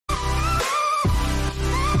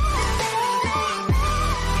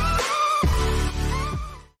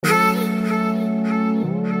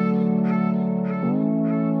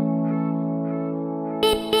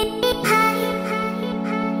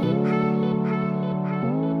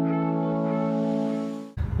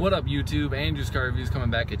What up YouTube, Andrew's Car Reviews coming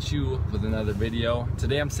back at you with another video.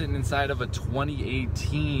 Today I'm sitting inside of a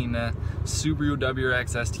 2018 Subaru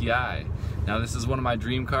WRX STI. Now this is one of my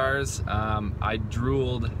dream cars. I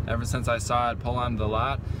drooled ever since I saw it pull onto the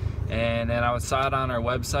lot, and then I saw it on our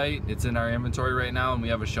website. It's in our inventory right now and we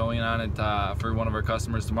have a showing on it for one of our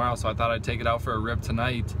customers tomorrow, so I thought I'd take it out for a rip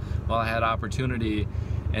tonight while I had opportunity.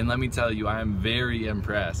 And let me tell you, I am very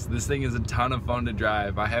impressed. This thing is a ton of fun to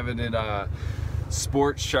drive. I have it in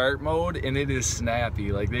Sport Sharp mode and it is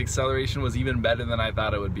snappy. Like, the acceleration was even better than I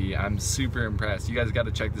thought it would be. I'm super impressed. You guys got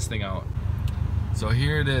to check this thing out. So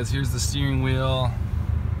here it is. Here's the steering wheel,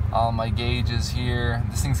 all my gauges here.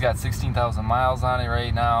 This thing's got 16,000 miles on it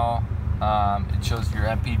right now. It shows your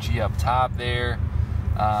MPG up top there.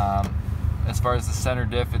 As far as the center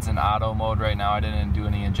diff, it's in auto mode right now. I didn't do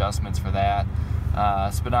any adjustments for that.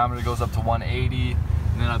 Speedometer goes up to 180, and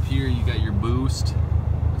then up here you got your boost.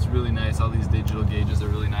 It's really nice. All these digital gauges are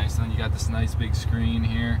really nice. And then you got this nice big screen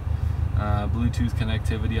here, Bluetooth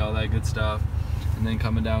connectivity, all that good stuff. And then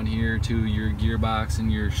coming down here to your gearbox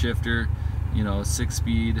and your shifter, you know,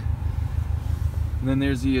 6-speed. And then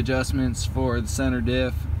there's the adjustments for the center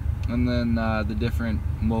diff, and then the different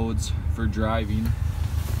modes for driving.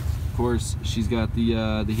 Of course, she's got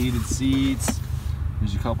the heated seats.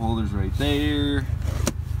 There's your cup holders right there.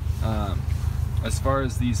 As far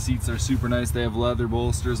as these seats are super nice, they have leather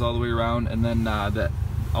bolsters all the way around, and then that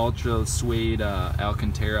ultra suede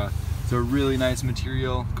Alcantara. So a really nice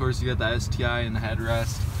material. Of course, you got the STI and the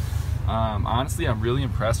headrest. Honestly, I'm really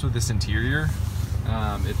impressed with this interior.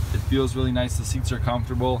 It feels really nice. The seats are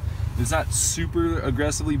comfortable. It's not super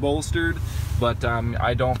aggressively bolstered, but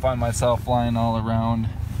I don't find myself flying all around.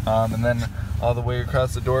 And then all the way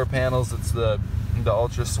across the door panels, it's the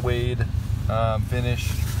ultra suede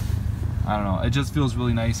finish. I don't know, it just feels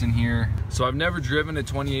really nice in here. So I've never driven a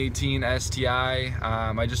 2018 STI.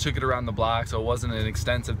 I just took it around the block, so it wasn't an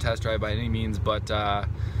extensive test drive by any means, but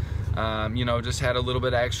you know, just had a little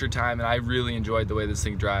bit of extra time, and I really enjoyed the way this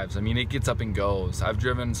thing drives. I mean, it gets up and goes. I've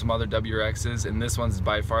driven some other WRXs, and this one's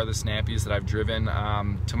by far the snappiest that I've driven.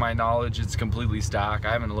 To my knowledge, it's completely stock.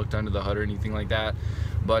 I haven't looked under the hood or anything like that,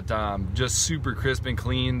 but just super crisp and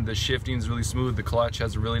clean. The shifting's really smooth. The clutch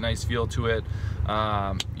has a really nice feel to it.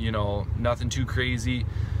 You know, nothing too crazy.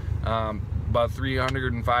 About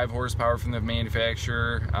 305 horsepower from the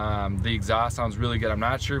manufacturer. The exhaust sounds really good. I'm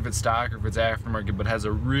not sure if it's stock or if it's aftermarket, but it has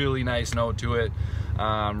a really nice note to it,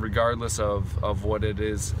 regardless of what it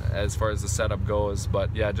is as far as the setup goes.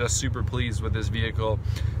 But yeah, just super pleased with this vehicle.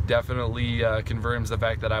 Definitely confirms the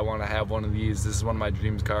fact that I want to have one of these. This is one of my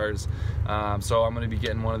dreams cars. So I'm going to be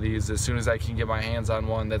getting one of these as soon as I can get my hands on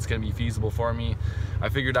one that's going to be feasible for me. I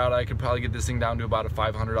figured out I could probably get this thing down to about a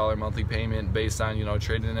 $500 monthly payment based on, you know,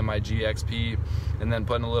 trading in my GXP and then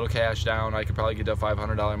putting a little cash down. I could probably get a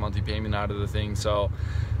 $500 monthly payment out of the thing. So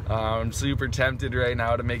I'm super tempted right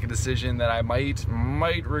now to make a decision that I might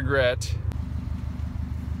regret.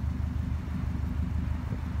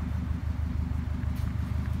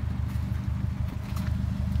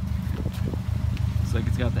 Looks like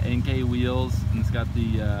it's got the NK wheels, and it's got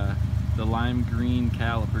the lime green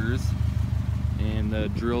calipers and the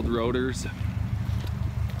drilled rotors.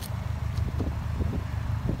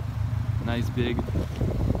 Nice big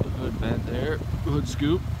hood vent there, hood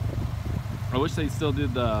scoop. I wish they still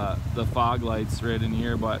did the fog lights right in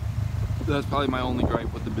here, but that's probably my only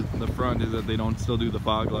gripe with the front, is that they don't still do the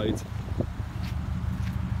fog lights.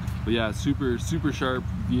 But yeah, super sharp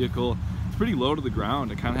vehicle. It's pretty low to the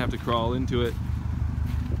ground. I kind of have to crawl into it.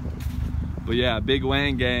 But yeah, big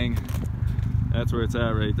Wang gang. That's where it's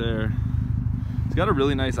at right there. It's got a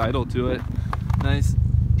really nice idle to it. Nice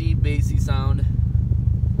deep bassy sound.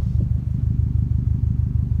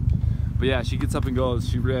 But yeah, she gets up and goes.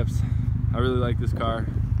 She rips. I really like this car.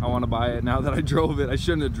 I want to buy it now that I drove it. I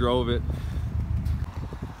shouldn't have drove it.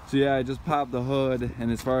 So yeah, I just popped the hood,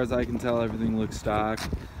 and as far as I can tell, everything looks stock.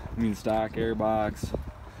 I mean, stock airbox.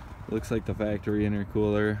 Looks like the factory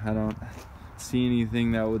intercooler. I don't see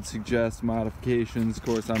anything that would suggest modifications. Of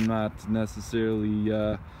course, I'm not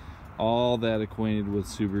necessarily all that acquainted with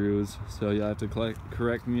Subarus, so you'll have to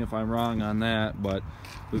correct me if I'm wrong on that, but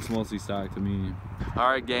looks mostly stock to me.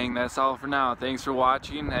 Alright gang, that's all for now. Thanks for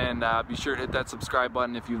watching, and be sure to hit that subscribe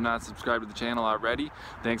button if you've not subscribed to the channel already.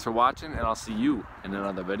 Thanks for watching, and I'll see you in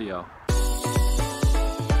another video.